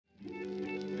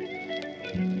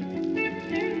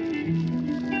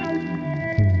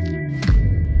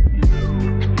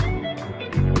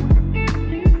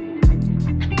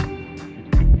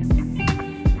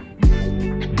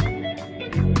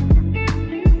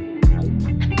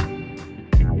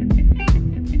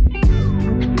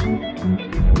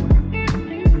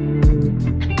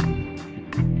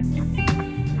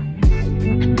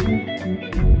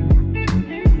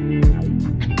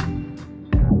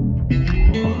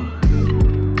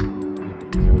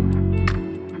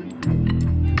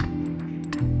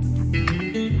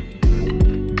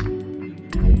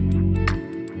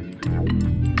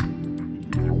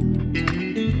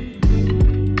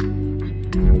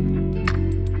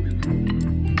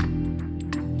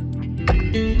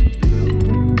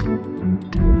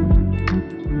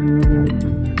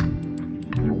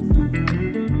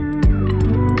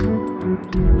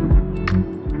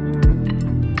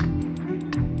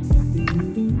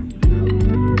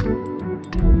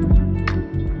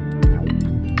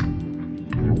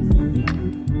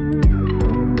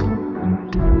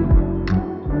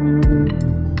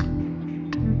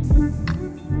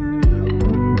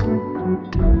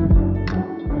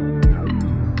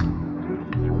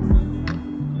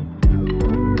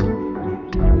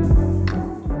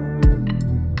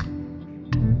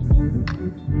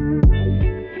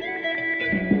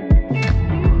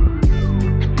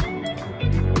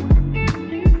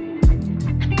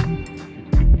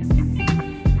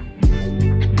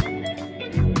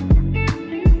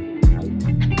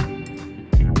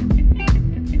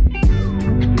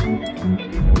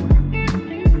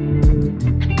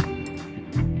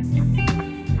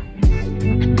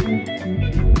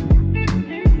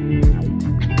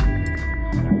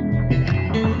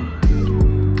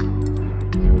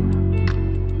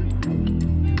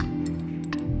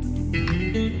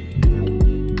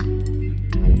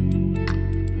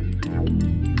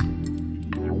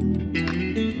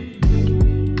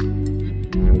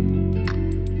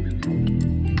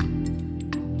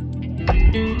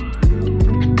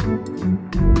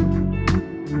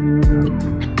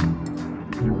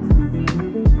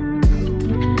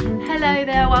Hello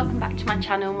there, welcome back to my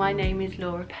channel. My name is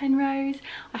Laura Penrose.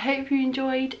 I hope you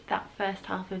enjoyed that first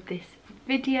half of this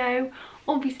video.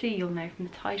 Obviously you'll know from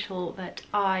the title that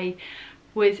I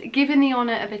was given the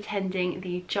honour of attending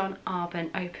the John Arbon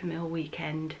Open Mill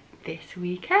weekend this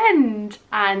weekend,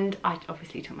 and I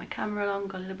obviously took my camera along,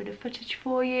 got a little bit of footage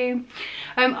for you.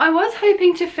 I was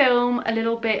hoping to film a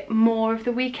little bit more of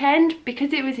the weekend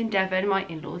because it was in Devon. My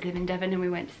in-laws live in Devon and we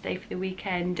went to stay for the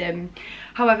weekend.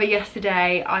 However,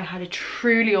 yesterday I had a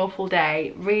truly awful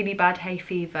day, really bad hay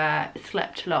fever,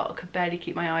 slept a lot, could barely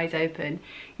keep my eyes open.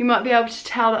 You might be able to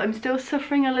tell that I'm still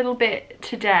suffering a little bit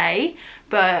today,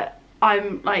 but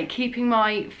I'm like keeping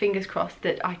my fingers crossed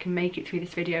that I can make it through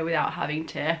this video without having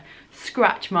to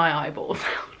scratch my eyeballs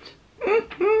out.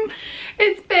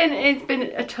 It's been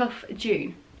a tough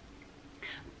June,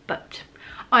 but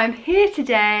I'm here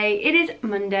today. It is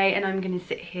Monday and I'm going to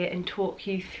sit here and talk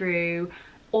you through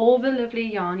all the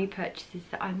lovely yarny purchases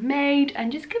that I made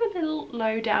and just give a little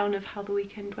lowdown of how the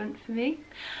weekend went for me.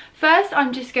 First,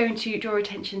 I'm just going to draw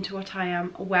attention to what I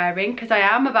am wearing because I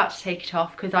am about to take it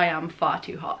off because I am far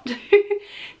too hot.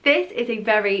 This is a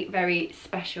very, very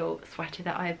special sweater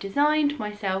that I have designed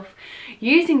myself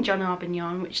using John Arbon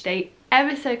yarn, which they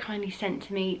ever so kindly sent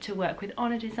to me to work with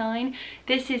on a design.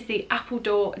 This is the Apple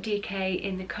Door DK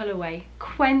in the colourway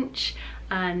Quench,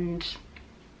 and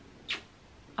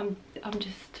I'm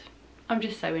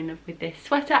just so in love with this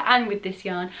sweater and with this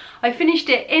yarn. I finished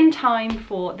it in time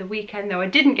for the weekend, though I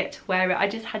didn't get to wear it. I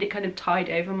just had it kind of tied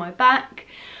over my back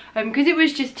because it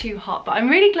was just too hot. But I'm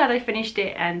really glad I finished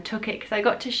it and took it because I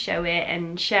got to show it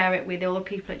and share it with all the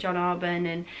people at John Arbon,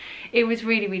 and it was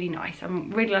really, really nice.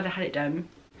 I'm really glad I had it done.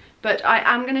 But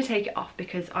I am going to take it off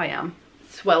because I am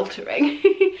sweltering.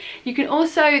 You can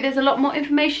also, there's a lot more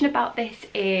information about this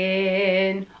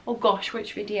in, oh gosh,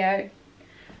 which video?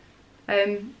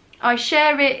 I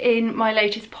share it in my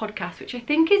latest podcast, which I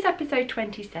think is episode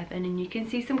 27, and you can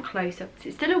see some close-ups.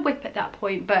 It's still a whip at that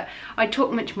point, but I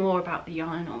talk much more about the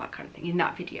yarn and all that kind of thing in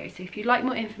that video. So if you'd like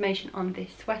more information on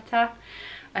this sweater,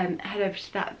 head over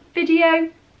to that video.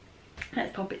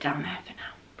 Let's pop it down there for now.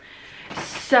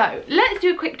 So let's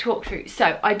do a quick talk through.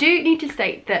 So I do need to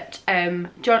state that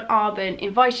John Arbon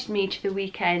invited me to the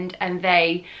weekend and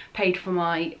they paid for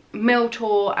my mill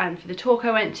tour and for the talk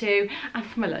I went to and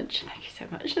for my lunch. Thank you so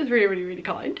much, that's really, really, really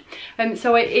kind.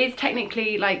 So it is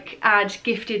technically like ad,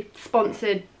 gifted,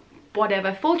 sponsored,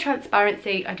 whatever. Full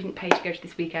transparency, I didn't pay to go to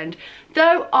this weekend,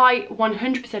 though I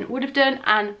 100% would have done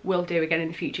and will do again in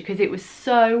the future because it was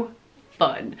so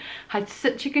fun. Had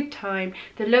such a good time.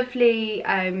 The lovely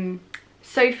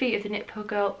Sophie of the Knit Pill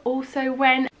Girl also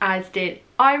went, as did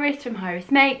Iris from Iris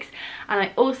Makes, and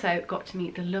I also got to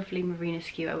meet the lovely Marina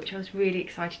Skua, which I was really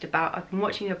excited about. I've been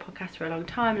watching her podcast for a long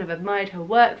time and I've admired her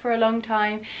work for a long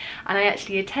time, and I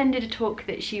actually attended a talk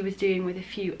that she was doing with a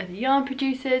few other yarn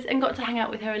producers and got to hang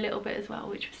out with her a little bit as well,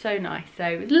 which was so nice. So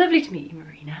it was lovely to meet you,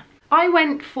 Marina. I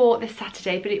went for this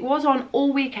Saturday, but it was on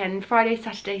all weekend, Friday,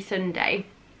 Saturday, Sunday.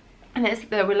 And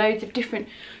there were loads of different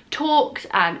talks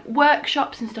and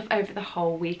workshops and stuff over the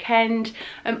whole weekend.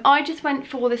 I just went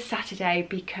for the Saturday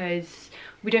because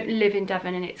we don't live in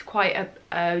Devon and it's quite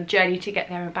a journey to get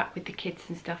there and back with the kids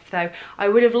and stuff. So I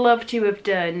would have loved to have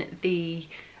done the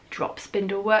drop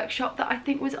spindle workshop that I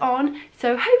think was on.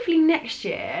 So hopefully next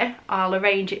year I'll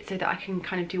arrange it so that I can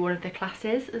kind of do one of the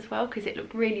classes as well, because it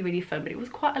looked really, really fun. But it was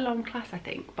quite a long class, I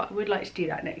think, but I would like to do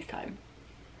that next time.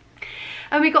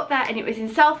 And we got there and it was in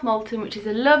South Molton, which is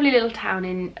a lovely little town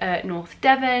in North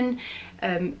Devon,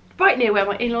 right near where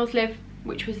my in-laws live,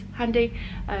 which was handy.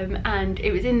 And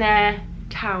it was in their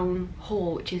town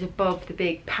hall, which is above the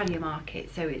big pannier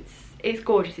market. So it's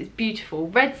gorgeous, it's beautiful,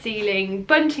 red ceiling,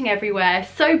 bunting everywhere,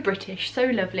 so British, so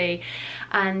lovely.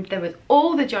 And there was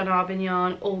all the John Arbon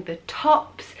yarn, all the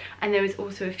tops, and there was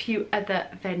also a few other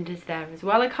vendors there as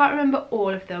well. I can't remember all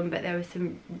of them, but there was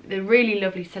a really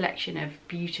lovely selection of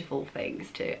beautiful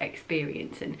things to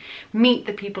experience and meet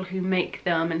the people who make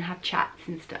them and have chats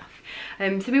and stuff.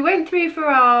 So we went through for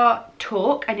our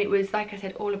talk, and it was, like I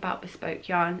said, all about bespoke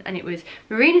yarn, and it was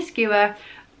Marina Skua,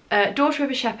 Daughter of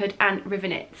a Shepherd, and River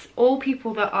Knits, all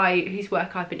people that whose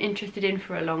work I've been interested in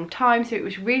for a long time. So it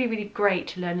was really, really great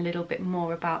to learn a little bit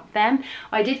more about them.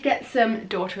 I did get some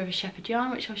Daughter of a Shepherd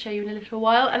yarn, which I'll show you in a little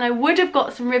while, and I would have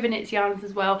got some River Knits yarns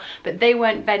as well, but they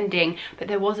weren't vending. But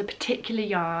there was a particular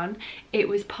yarn. It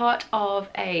was part of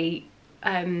a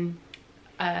it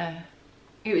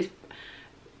was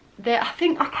there, I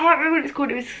think, I can't remember what it's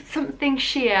called. It was something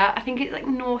sheer. I think it's like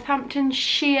Northampton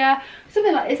sheer,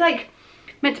 something like, it's like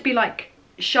meant to be like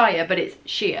shire, but it's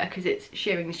sheer because it's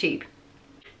shearing the sheep.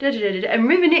 And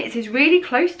River Knits is really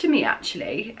close to me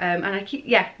actually, and I keep,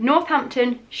 yeah,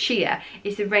 Northampton sheer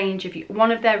is the range of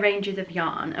one of their ranges of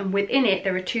yarn, and within it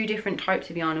there are two different types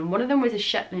of yarn, and one of them was a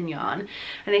Shetland yarn,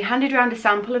 and they handed around a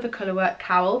sample of a colourwork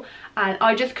cowl, and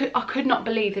I could not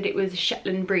believe that it was a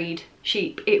Shetland breed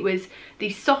sheep. It was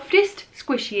the softest,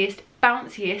 squishiest,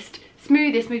 bounciest,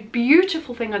 smoothest, most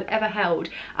beautiful thing I'd ever held,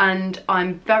 and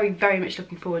I'm very, very much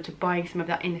looking forward to buying some of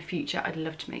that in the future. I'd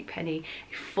love to make Penny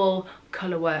a full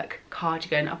colourwork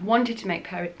cardigan. I've wanted to make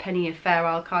Penny a Fair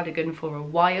Isle cardigan for a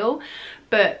while,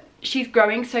 but she's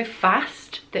growing so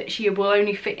fast that she will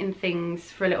only fit in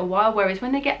things for a little while, whereas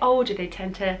when they get older they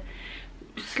tend to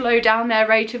slow down their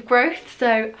rate of growth.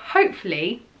 So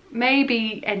hopefully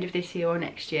maybe end of this year or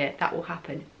next year that will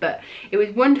happen. But it was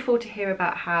wonderful to hear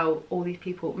about how all these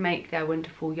people make their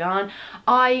wonderful yarn.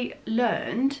 I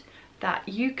learned that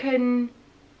you can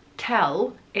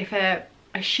tell if a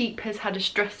sheep has had a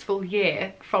stressful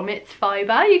year from its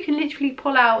fibre. You can literally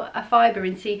pull out a fibre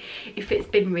and see if it's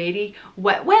been really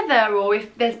wet weather or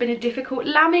if there's been a difficult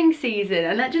lambing season,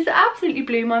 and that just absolutely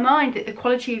blew my mind, that the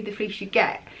quality of the fleece you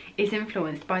get is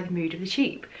influenced by the mood of the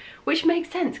sheep, which makes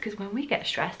sense because when we get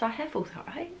stressed our hair falls out,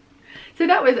 right? So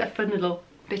that was a fun little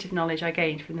bit of knowledge I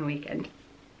gained from the weekend.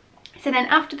 So then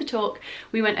after the talk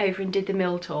we went over and did the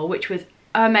mill tour, which was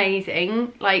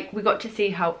amazing. Like, we got to see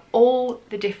how all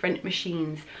the different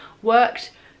machines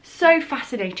worked. So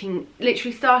fascinating,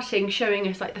 literally starting showing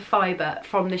us like the fibre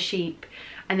from the sheep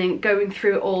and then going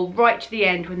through it all right to the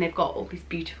end when they've got all these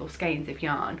beautiful skeins of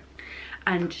yarn.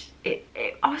 And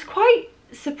I was quite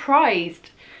surprised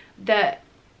that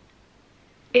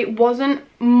it wasn't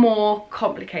more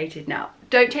complicated. Now,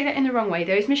 don't take that in the wrong way.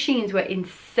 Those machines were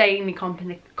insanely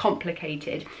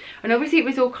complicated, and obviously it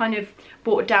was all kind of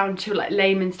brought down to like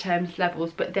layman's terms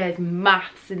levels, but there's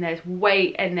maths and there's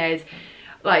weight and there's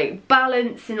like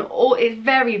balance and all. It's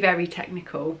very, very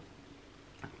technical,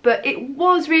 but it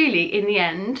was really in the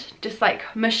end just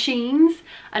like machines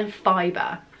and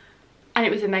fibre, and it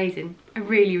was amazing. I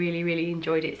really, really, really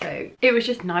enjoyed it. So it was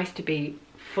just nice to be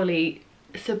fully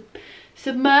submersed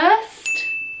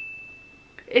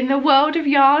in the world of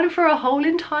yarn for a whole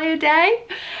entire day.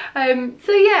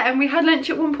 So yeah, and we had lunch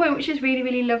at one point, which was really,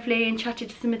 really lovely, and chatted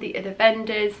to some of the other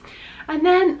vendors, and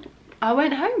then I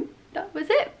went home. That was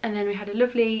it. And then we had a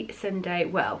lovely Sunday.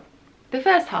 Well, the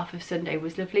first half of Sunday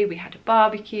was lovely. We had a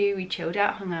barbecue, we chilled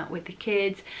out, hung out with the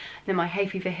kids, then my hay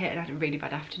fever hit and I had a really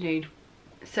bad afternoon.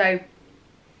 So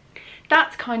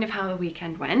that's kind of how the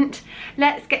weekend went.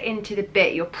 Let's get into the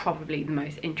bit you're probably the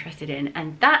most interested in,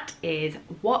 and that is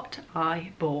what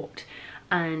I bought.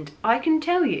 And I can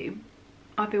tell you,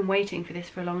 I've been waiting for this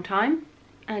for a long time.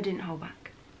 and I didn't hold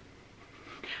back.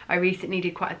 I recently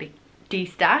did quite a big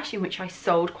de-stash in which I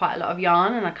sold quite a lot of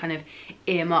yarn, and I kind of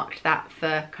earmarked that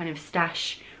for kind of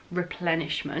stash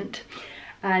replenishment,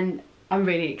 and I'm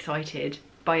really excited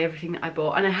by everything that I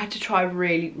bought. And I had to try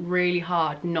really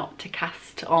hard not to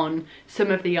cast on some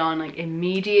of the yarn like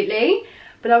immediately,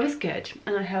 but I was good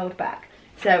and I held back.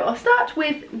 So I'll start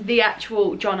with the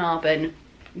actual John Arbon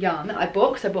yarn that I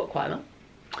bought, because I bought quite a lot.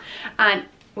 And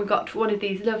we got one of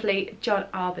these lovely John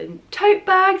Arbon tote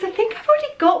bags. I think I've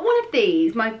already got one of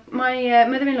these. My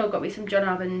mother-in-law got me some John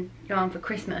Arbon yarn for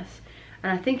Christmas,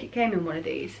 and I think it came in one of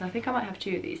these. So I think I might have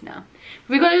 2 of these now.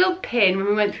 We got a little pin when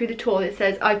we went through the tour that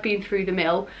says "I've been through the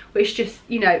mill," which just,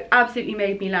 you know, absolutely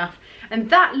made me laugh. And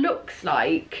that looks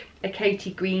like a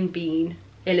Katie Greenbean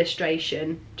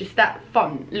illustration. Just that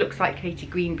font looks like Katie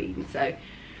Greenbean. So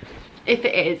if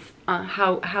it is,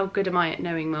 how good am I at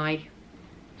knowing my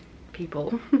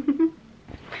people?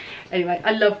 Anyway,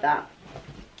 I love that.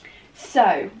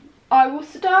 So I will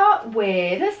start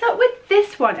with, let's start with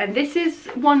this one. And this is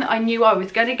one that I knew I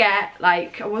was gonna get.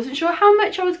 Like, I wasn't sure how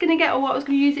much I was gonna get or what I was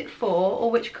gonna use it for or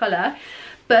which colour,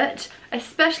 but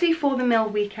especially for the mill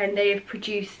weekend, they have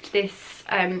produced this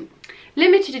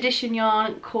limited edition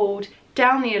yarn called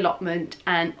Down the Allotment,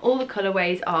 and all the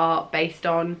colourways are based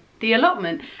on the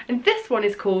allotment. And this one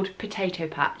is called Potato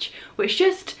Patch, which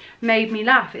just made me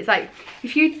laugh. It's like,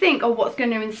 if you think, oh, what's going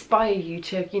to inspire you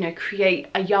to, you know, create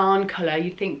a yarn colour,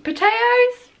 you think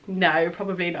potatoes? No,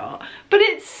 probably not. But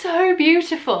it's so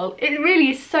beautiful. It really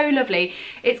is so lovely.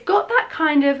 It's got that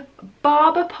kind of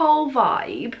barber pole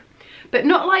vibe, but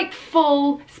not like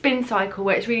full spin cycle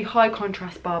where it's really high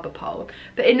contrast barber pole,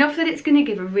 but enough that it's going to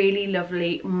give a really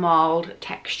lovely mild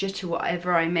texture to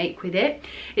whatever I make with it.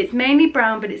 It's mainly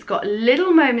brown, but it's got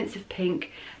little moments of pink,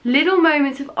 little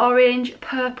moments of orange,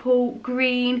 purple,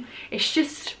 green. It's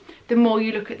just, the more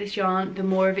you look at this yarn, the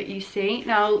more of it you see.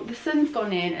 Now the sun's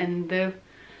gone in and the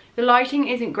lighting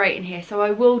isn't great in here, so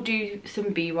I will do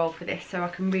some B-roll for this so I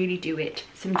can really do it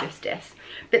some justice.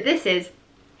 But this is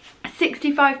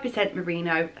 65%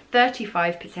 merino,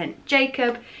 35%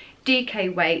 Jacob,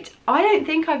 DK weight. I don't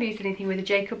think I've used anything with a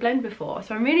Jacob blend before,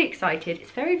 so I'm really excited.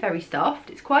 It's very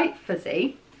soft, it's quite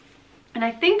fuzzy, and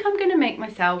I think I'm going to make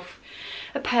myself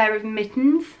a pair of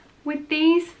mittens with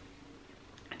these.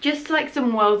 Just like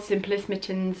some world's simplest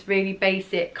mittens, really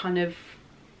basic kind of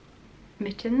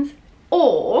mittens,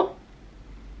 or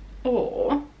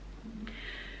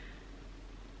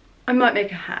I might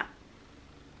make a hat.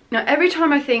 Now, every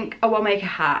time I think, oh, I'll make a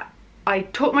hat, I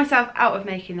talk myself out of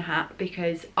making the hat,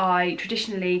 because I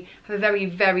traditionally have a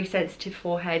very sensitive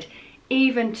forehead,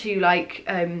 even to like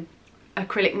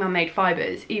acrylic man-made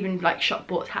fibres, even like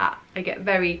shop-bought hats. I get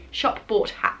very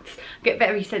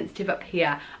sensitive up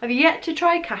here. I've yet to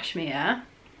try cashmere,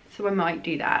 so I might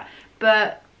do that,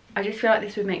 but I just feel like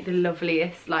this would make the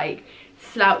loveliest like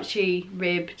slouchy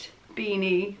ribbed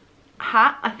beanie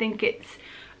hat. I think it's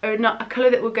a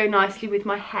colour that will go nicely with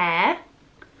my hair,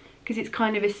 because it's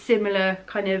kind of a similar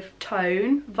kind of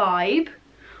tone vibe.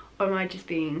 Or am I just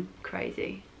being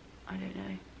crazy? I don't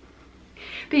know.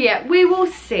 But yeah, we will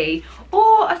see.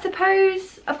 Or I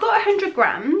suppose I've got 100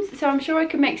 grams, so I'm sure I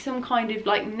could make some kind of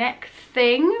like neck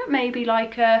thing, maybe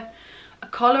like a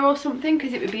collar or something,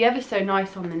 because it would be ever so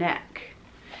nice on the neck.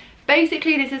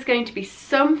 Basically, this is going to be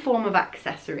some form of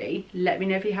accessory. Let me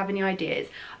know if you have any ideas.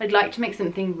 I'd like to make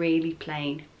something really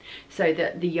plain, so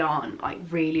that the yarn like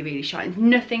really shines.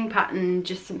 Nothing patterned,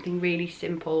 just something really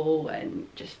simple and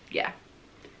just, yeah,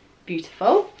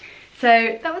 beautiful.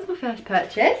 So that was my first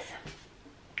purchase.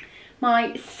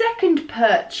 My second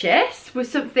purchase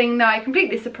was something that I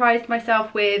completely surprised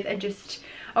myself with, and just,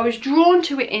 I was drawn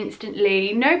to it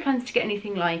instantly. No plans to get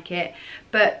anything like it,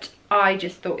 but I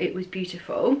just thought it was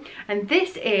beautiful. And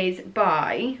this is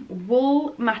by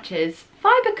Woolmatters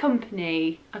Fibre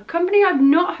Company, a company I've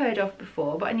not heard of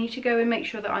before, but I need to go and make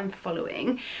sure that I'm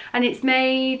following. And it's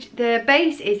made, the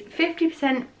base is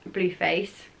 50%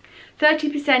 Blueface,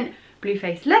 30%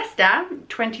 Blueface Leicester,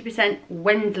 20%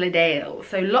 Wensleydale.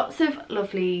 So lots of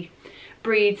lovely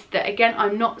breeds that, again,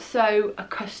 I'm not so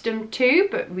accustomed to,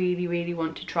 but really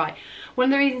want to try. One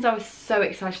of the reasons I was so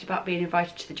excited about being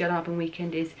invited to the John Arbon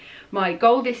weekend is my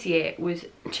goal this year was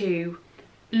to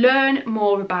learn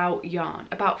more about yarn,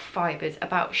 about fibres,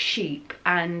 about sheep,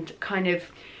 and kind of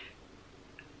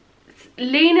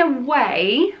lean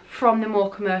away from the more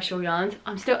commercial yarns.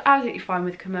 I'm still absolutely fine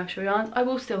with commercial yarns. I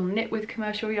will still knit with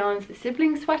commercial yarns. The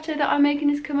sibling sweater that I'm making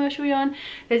is commercial yarn.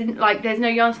 There's no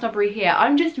yarn snobbery here.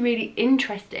 I'm just really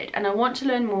interested, and I want to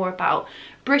learn more about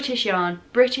British yarn,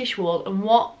 British wool, and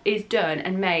what is done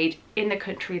and made in the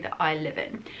country that I live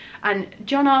in. And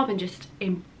John Arbon just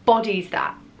embodies embodies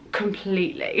that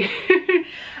completely.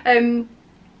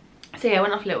 So yeah, I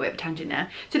went off a little bit of a tangent there.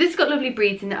 So this has got lovely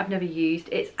breeds in that I've never used.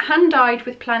 It's hand dyed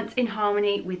with plants in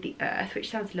harmony with the earth,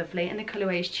 which sounds lovely, and the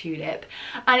colourway is tulip.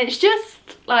 And it's just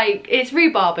like, it's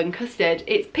rhubarb and custard.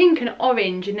 It's pink and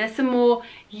orange, and there's some more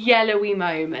yellowy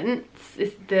moments.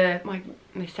 The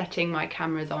setting my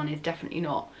camera's on is definitely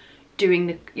not doing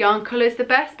the yarn colours the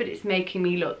best, but it's making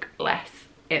me look less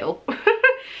ill.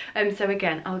 So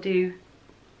again, I'll do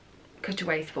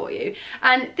cutaways for you.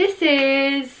 And this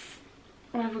is,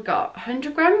 what have we got,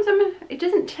 100 grams? It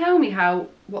doesn't tell me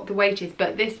what the weight is,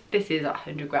 but this is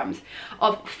 100 grams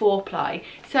of 4-ply.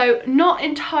 So not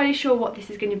entirely sure what this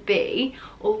is going to be,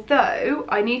 although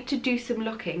I need to do some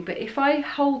looking. But if I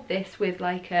hold this with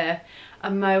like a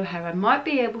mohair, I might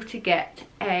be able to get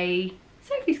a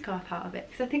Sophie scarf out of it,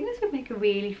 because I think this would make a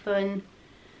really fun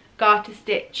garter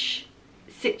stitch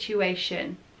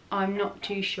situation. I'm not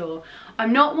too sure.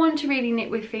 I'm not one to really knit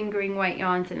with fingering weight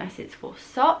yarns unless it's for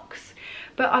socks,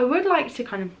 but I would like to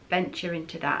kind of venture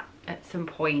into that at some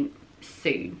point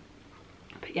soon.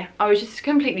 But yeah, I was just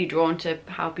completely drawn to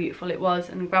how beautiful it was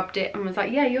and grabbed it and was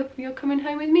like, yeah, you're coming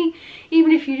home with me,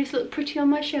 even if you just look pretty on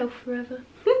my shelf forever.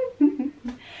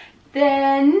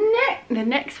 The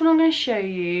next one I'm going to show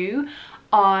you,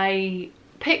 I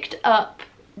picked up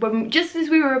just as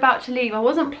we were about to leave. I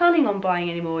wasn't planning on buying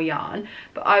any more yarn,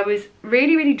 but I was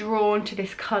really drawn to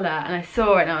this colour, and I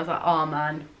saw it and I was like, oh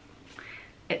man,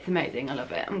 it's amazing, I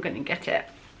love it, I'm gonna get it.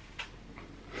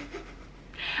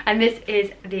 And this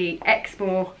is the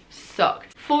Exmoor sock.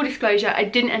 Full disclosure, I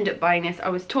didn't end up buying this. I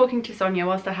was talking to Sonia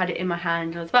whilst I had it in my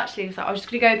hand, and I was like, I was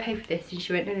just gonna go pay for this, and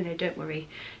she went, no, don't worry,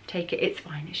 take it, it's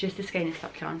fine, it's just a skein of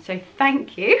sock yarn. So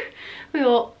thank you for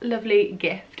your lovely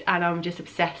gift, and I'm just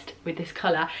obsessed with this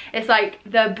colour. It's like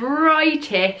the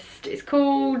brightest, it's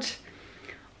called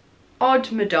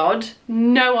Odmadod,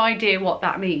 no idea what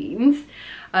that means,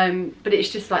 but it's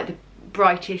just like the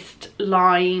brightest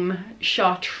lime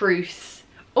chartreuse,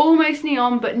 almost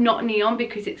neon but not neon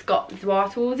because it's got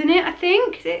zwartels in it, I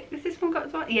think. Has this one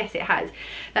got zwartels? Yes, it has.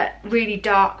 That really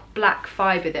dark black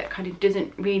fibre that kind of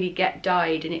doesn't really get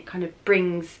dyed, and it kind of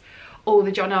brings all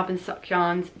the John Arbon sock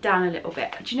yarns down a little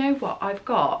bit. Do you know what I've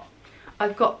got?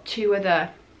 I've got two other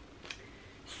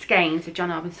skeins of John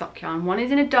Arbon sock yarn. One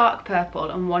is in a dark purple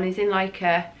and one is in like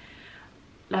a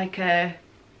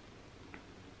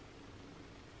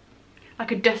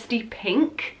dusty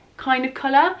pink kind of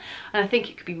colour, and I think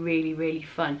it could be really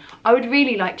fun. I would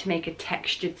really like to make a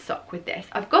textured sock with this.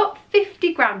 I've got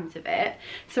 50 grams of it,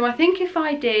 so I think if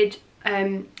I did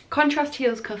contrast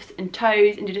heels, cuffs and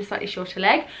toes and did a slightly shorter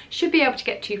leg, should be able to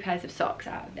get 2 pairs of socks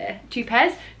out of there.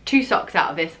 2 socks out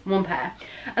of this, 1 pair.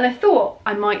 And I thought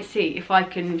I might see if I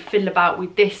can fiddle about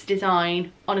with this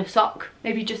design on a sock,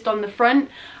 maybe just on the front.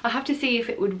 I have to see if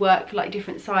it would work for like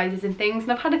different sizes and things,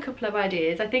 and I've had a couple of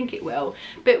ideas. I think it will,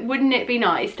 but wouldn't it be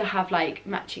nice to have like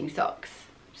matching socks?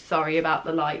 Sorry about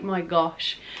the light, my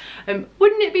gosh.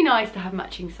 Wouldn't it be nice to have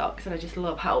matching socks? And I just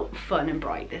love how fun and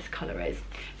bright this colour is.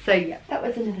 So yeah, that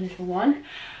was another little one.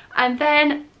 And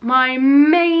then my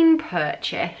main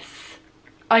purchase,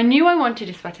 I knew I wanted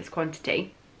a sweaters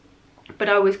quantity, but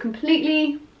I was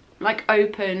completely like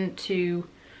open to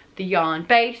the yarn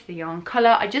base, the yarn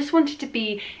colour. I just wanted to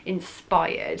be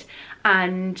inspired,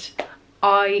 and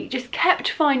I just kept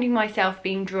finding myself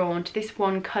being drawn to this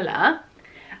one colour,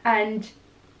 and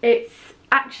it's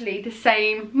actually the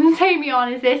same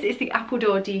yarn as this. It's the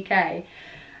Appledore DK.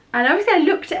 And obviously I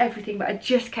looked at everything, but I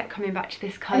just kept coming back to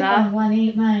this colour. iPhone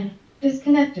 189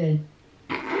 disconnected.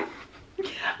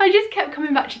 I just kept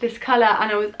coming back to this colour,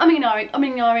 and I was umming and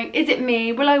ahhing. Is it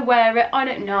me? Will I wear it? I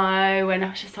don't know. And I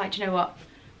was just like, do you know what?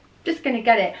 Just gonna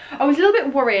get it. I was a little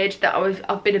bit worried that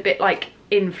I've been a bit like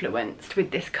influenced with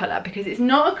this colour, because it's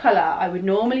not a colour I would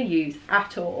normally use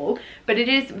at all, but it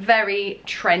is very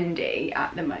trendy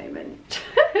at the moment.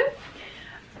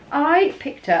 I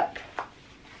picked up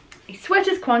a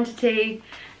sweaters quantity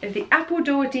of the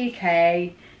Appledore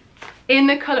DK in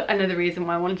the colour. Another reason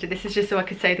why I wanted this is just so I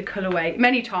could say the colourway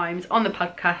many times on the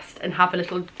podcast and have a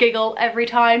little giggle every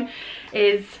time,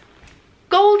 is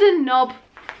Golden Knob.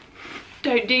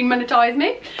 Don't demonetize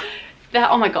me. There,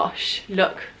 oh my gosh,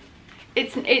 look.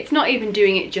 It's not even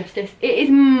doing it justice. It is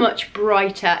much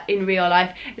brighter in real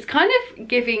life. It's kind of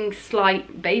giving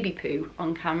slight baby poo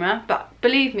on camera, but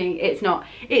believe me, it's not.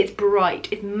 It's bright.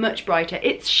 It's much brighter.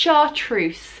 It's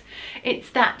chartreuse. It's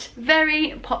that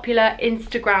very popular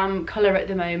Instagram colour at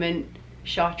the moment,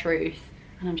 chartreuse,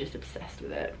 and I'm just obsessed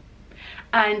with it.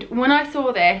 And when I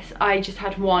saw this, I just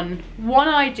had one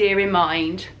idea in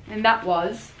mind, and that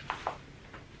was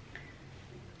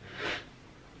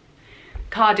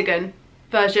cardigan.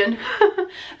 version,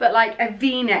 but like a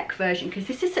v-neck version, because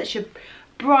this is such a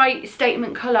bright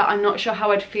statement colour. I'm not sure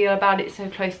how I'd feel about it so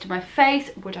close to my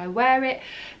face. Would I wear it?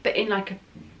 But in like a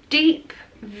deep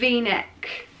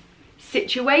v-neck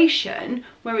situation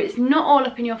where it's not all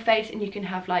up in your face and you can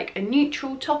have like a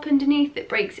neutral top underneath that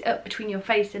breaks it up between your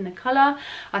face and the colour,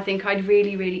 I think I'd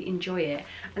really enjoy it.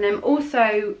 And then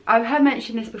also, I have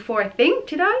mentioned this before, I think,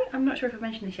 did I? I'm not sure if I've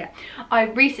mentioned this yet. I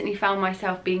recently found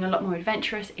myself being a lot more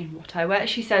adventurous in what I wear.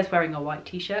 She says wearing a white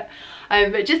t-shirt,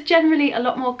 but just generally a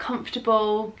lot more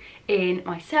comfortable in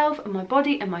myself and my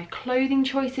body and my clothing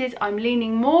choices. I'm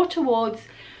leaning more towards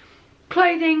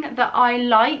clothing that I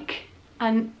like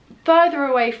and further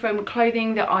away from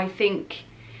clothing that I think,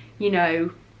 you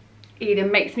know, either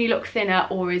makes me look thinner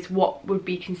or is what would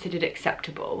be considered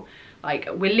acceptable. Like,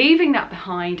 we're leaving that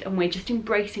behind and we're just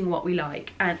embracing what we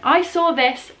like. And I saw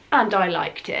this and I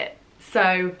liked it,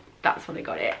 so that's when I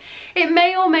got it. It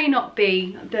may or may not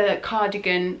be the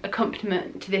cardigan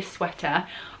accompaniment to this sweater.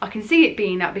 I can see it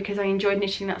being that because I enjoyed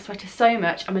knitting that sweater so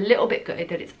much. I'm a little bit gutted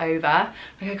that it's over.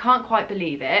 Like, I can't quite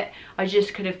believe it. I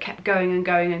just could have kept going and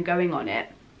going and going on it.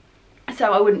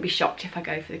 So I wouldn't be shocked if I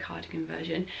go for the cardigan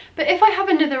version. But if I have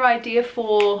another idea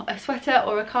for a sweater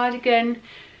or a cardigan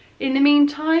in the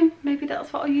meantime, maybe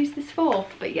that's what I'll use this for.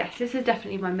 But yes, this is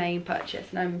definitely my main purchase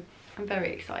and I'm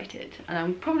very excited. And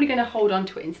I'm probably going to hold on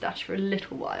to it in stash for a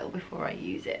little while before I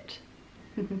use it.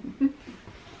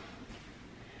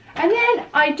 And then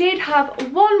I did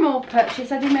have one more purchase.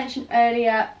 I did mention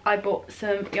earlier I bought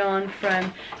some yarn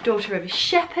from Daughter of a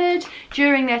Shepherd.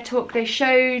 During their talk she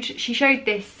showed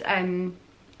this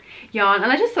yarn,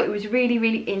 and I just thought it was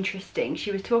really interesting.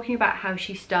 She was talking about how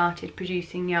she started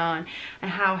producing yarn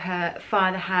and how her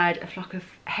father had a flock of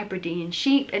Hebridean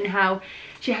sheep and how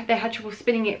they had trouble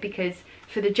spinning it because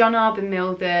for the John Arbon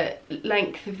mill the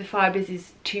length of the fibres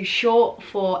is too short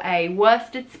for a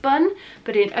worsted spun,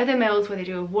 but in other mills where they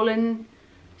do a woolen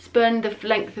spun the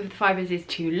length of the fibres is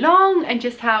too long, and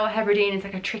just how Hebridean is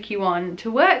like a tricky one to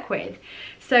work with.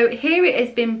 So here it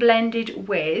has been blended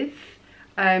with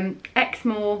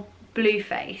Exmoor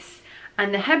Blueface,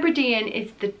 and the Hebridean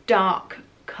is the dark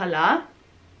colour,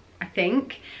 I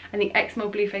think, and the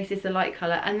Exmoor Blueface is the light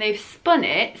colour, and they've spun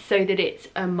it so that it's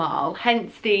a marl,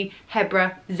 hence the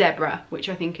Hebra Zebra, which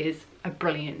I think is a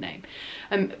brilliant name.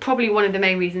 Probably one of the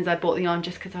main reasons I bought the yarn,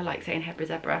 just because I like saying Hebra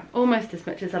Zebra almost as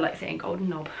much as I like saying Golden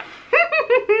Knob.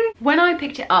 When I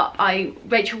picked it up,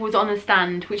 Rachel was on a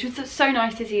stand, which was so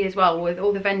nice to see as well, with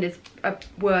all the vendors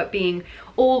were being,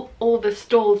 all the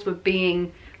stalls were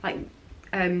being like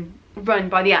run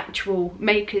by the actual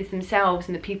makers themselves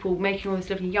and the people making all this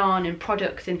lovely yarn and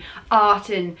products and art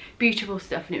and beautiful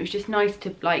stuff, and it was just nice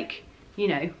to, like, you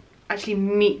know, actually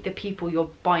meet the people you're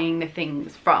buying the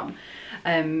things from,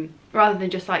 rather than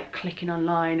just like clicking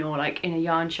online or like in a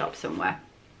yarn shop somewhere.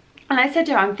 And I said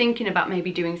to her, I'm thinking about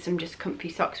maybe doing some just comfy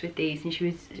socks with these, and she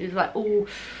was like, oh,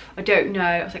 I don't know.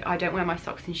 I was like, I don't wear my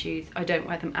socks in shoes. I don't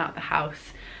wear them out of the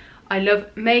house. I love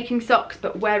making socks,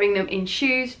 but wearing them in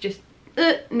shoes just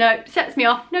no, sets me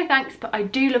off, no thanks. But I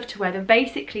do love to wear them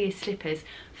basically as slippers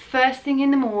first thing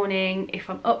in the morning, if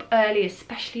I'm up early,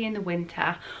 especially in the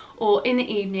winter, or in the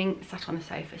evening sat on the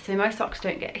sofa, so my socks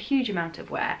don't get a huge amount of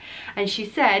wear. And she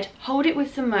said hold it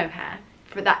with some mohair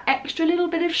for that extra little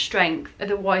bit of strength,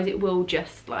 otherwise it will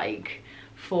just like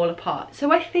fall apart. So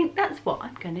I think that's what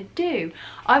I'm gonna do.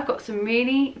 I've got some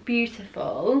really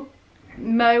beautiful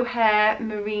mohair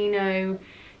merino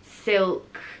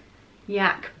silk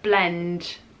yak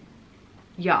blend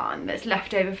yarn that's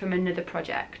left over from another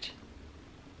project,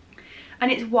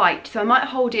 and it's white, so I might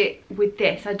hold it with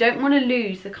this. I don't want to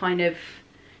lose the kind of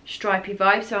stripy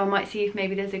vibe, so I might see if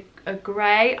maybe there's a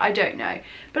grey, I don't know,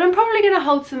 but I'm probably going to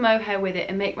hold some mohair with it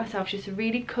and make myself just a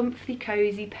really comfy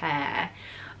cozy pair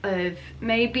of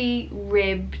maybe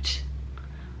ribbed,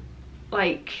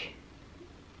 like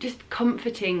just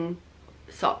comforting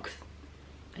socks,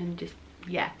 and just,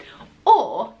 yeah.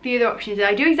 Or the other option is that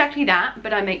I do exactly that,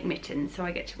 but I make mittens, so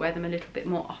I get to wear them a little bit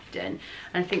more often.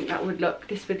 And I think that would look,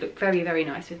 this would look very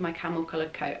nice with my camel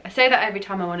coloured coat. I say that every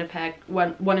time I want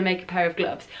to make a pair of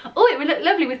gloves. Oh, it would look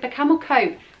lovely with the camel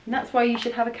coat, and that's why you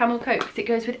should have a camel coat, because it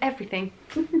goes with everything.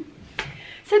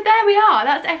 So there we are,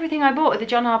 that's everything I bought at the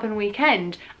John Arbon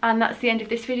weekend, and that's the end of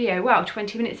this video. Wow,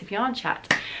 20 minutes of yarn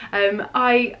chat.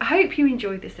 I hope you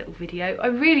enjoyed this little video. I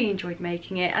really enjoyed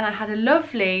making it, and I had a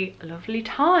lovely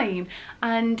time.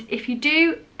 And if you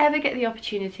do ever get the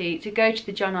opportunity to go to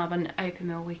the John Arbon Open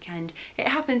Mill weekend, it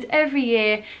happens every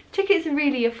year. Tickets are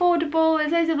really affordable.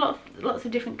 There's lots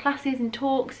of different classes and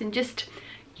talks and just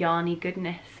yarny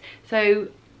goodness. So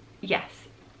yes,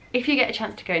 if you get a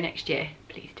chance to go next year,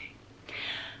 please do.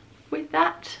 with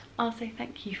that, I'll say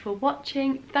thank you for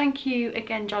watching. Thank you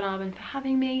again, John Arbon, for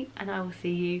having me, and I will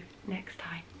see you next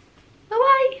time. Bye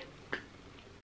bye.